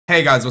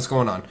Hey guys, what's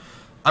going on?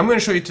 I'm going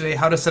to show you today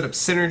how to set up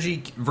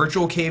Synergy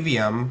Virtual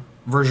KVM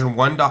version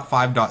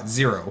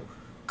 1.5.0.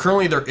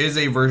 Currently there is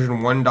a version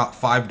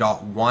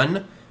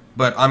 1.5.1,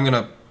 but I'm going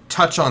to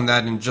touch on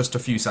that in just a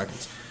few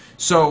seconds.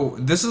 So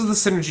this is the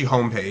Synergy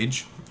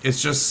homepage.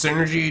 It's just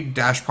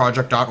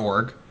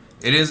synergy-project.org.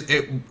 It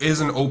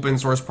is an open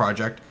source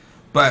project,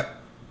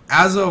 but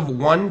as of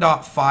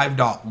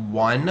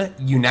 1.5.1,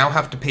 you now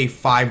have to pay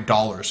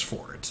 $5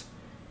 for it.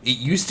 It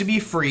used to be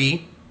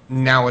free,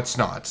 now it's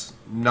not.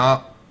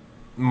 Not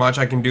much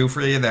I can do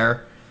for you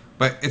there,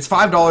 but it's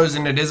 $5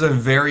 and it is a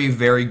very,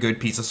 very good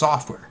piece of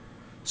software.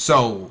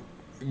 So,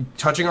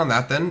 touching on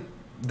that then,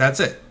 that's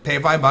it. Pay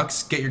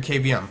 $5, get your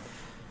KVM.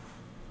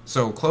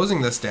 So,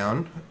 closing this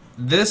down,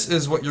 this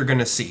is what you're going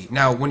to see.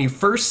 Now, when you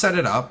first set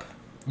it up,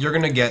 you're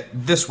going to get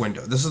this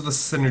window. This is the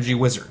Synergy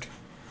Wizard.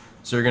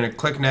 So, you're going to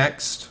click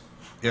Next.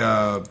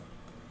 You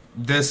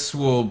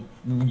won't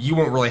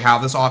really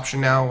have this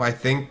option now, I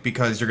think,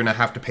 because you're going to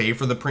have to pay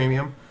for the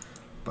premium.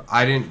 But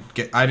I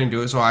didn't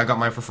do it, so I got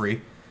mine for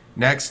free.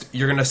 Next,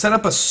 you're going to set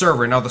up a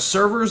server. Now, the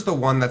server is the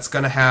one that's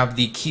going to have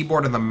the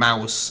keyboard and the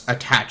mouse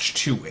attached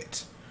to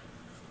it.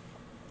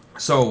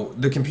 So,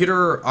 the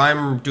computer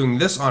I'm doing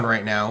this on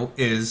right now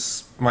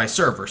is my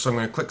server. So, I'm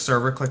going to click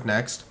Server, click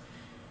Next.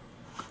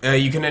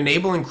 You can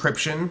enable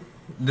encryption.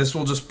 This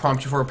will just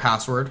prompt you for a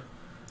password.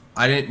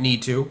 I didn't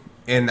need to,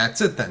 and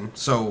that's it then.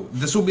 So,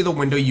 this will be the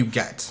window you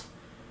get.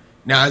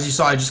 Now, as you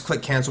saw, I just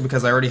clicked cancel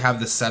because I already have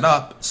this set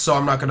up, so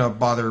I'm not going to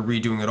bother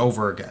redoing it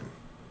over again.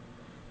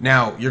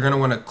 Now, you're going to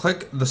want to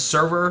click the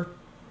server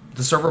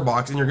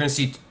box, and you're going to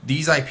see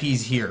these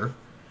IPs here.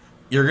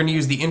 You're going to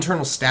use the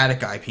internal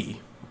static IP,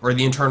 or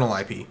the internal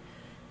IP,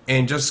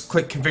 and just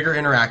click configure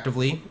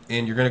interactively,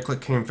 and you're going to click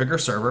configure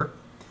server,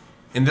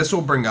 and this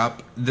will bring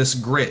up this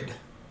grid.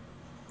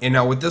 And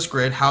now with this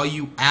grid, how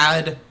you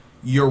add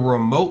your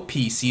remote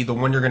PC, the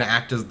one you're going to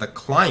act as the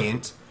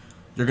client,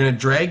 you're going to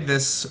drag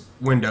this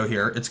window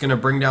here. It's going to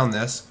bring down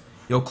this.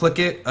 You'll click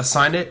it,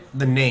 assign it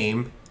the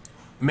name.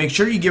 Make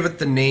sure you give it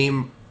the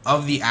name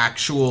of the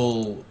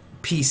actual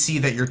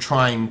PC that you're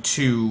trying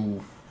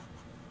to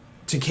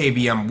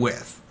KVM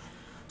with.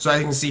 So as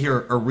you can see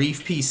here, a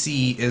Reef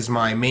PC is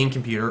my main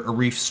computer. A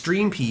Reef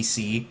Stream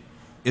PC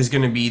is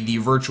going to be the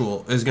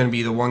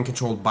the one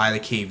controlled by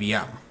the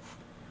KVM.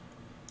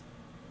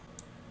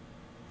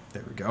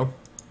 There we go.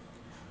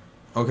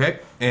 Okay,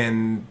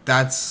 and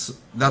that's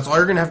all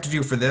you're going to have to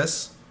do for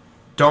this.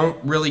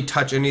 Don't really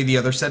touch any of the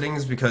other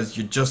settings because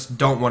you just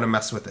don't want to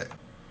mess with it.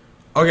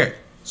 Okay,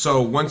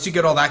 so once you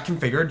get all that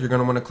configured, you're going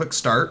to want to click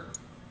Start.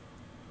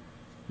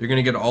 You're going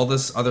to get all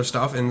this other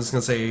stuff, and it's going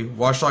to say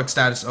Watchdog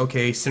status,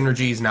 okay,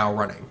 Synergy is now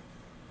running.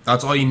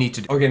 That's all you need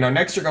to do. Okay, now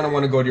next you're going to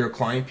want to go to your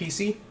client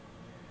PC,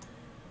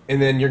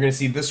 and then you're going to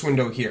see this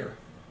window here.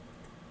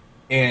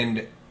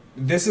 And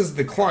this is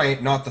the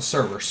client, not the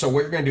server. So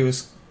what you're going to do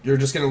is you're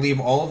just going to leave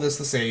all of this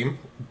the same.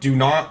 Do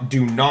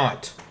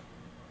not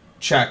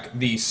check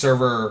the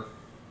server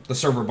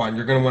button.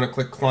 You're going to want to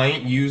click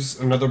client, use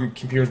another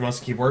computer's mouse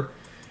and keyboard.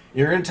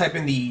 You're going to type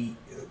in the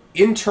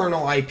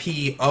internal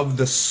IP of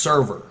the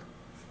server.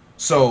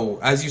 So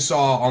as you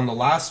saw on the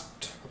last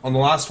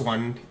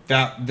one,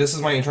 this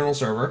is my internal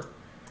server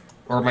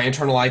or my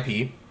internal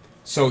IP.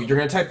 So you're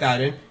going to type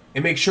that in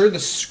and make sure the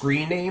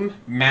screen name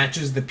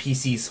matches the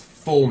PC's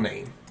full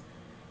name.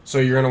 So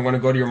you're going to want to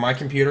go to your My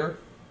Computer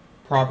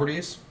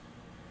properties,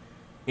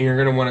 and you're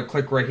going to want to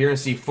click right here and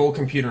see full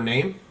computer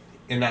name,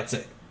 and that's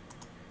it.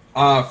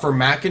 For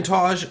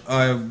Macintosh,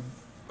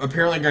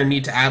 apparently you're going to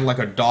need to add like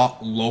a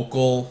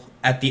 .local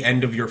at the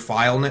end of your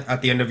file,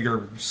 at the end of your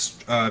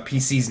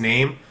PC's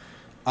name.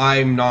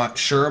 I'm not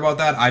sure about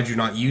that. I do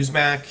not use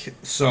Mac,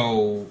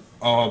 so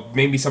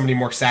maybe somebody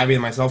more savvy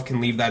than myself can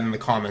leave that in the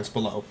comments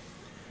below.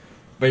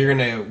 But you're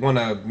going to want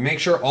to make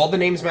sure all the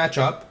names match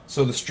up,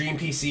 so the Stream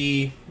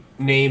PC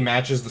name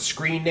matches the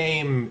screen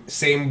name,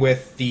 same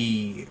with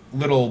the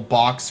little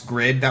box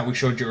grid that we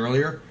showed you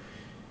earlier.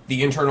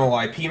 The internal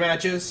IP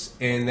matches,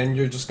 and then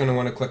you're just going to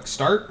want to click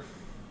Start,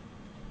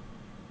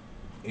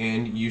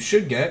 and you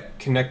should get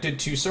connected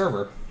to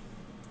server.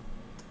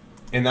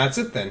 And that's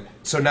it then.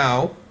 So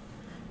now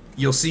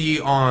you'll see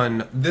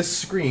on this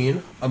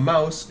screen a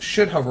mouse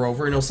should hover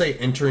over and it'll say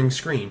entering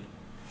screen,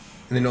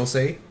 and then it'll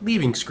say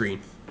leaving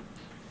screen.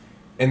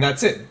 And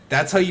that's it.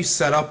 That's how you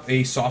set up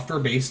a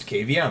software-based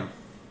KVM.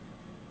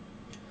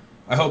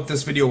 I hope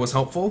this video was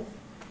helpful.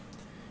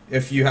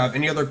 If you have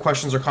any other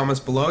questions or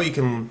comments below, you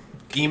can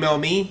email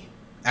me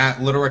at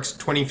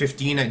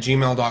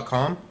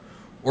littlerex2015@gmail.com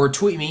or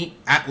tweet me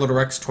at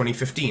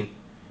littlerex2015.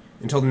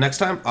 Until the next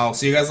time, I'll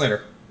see you guys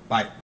later.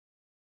 Bye.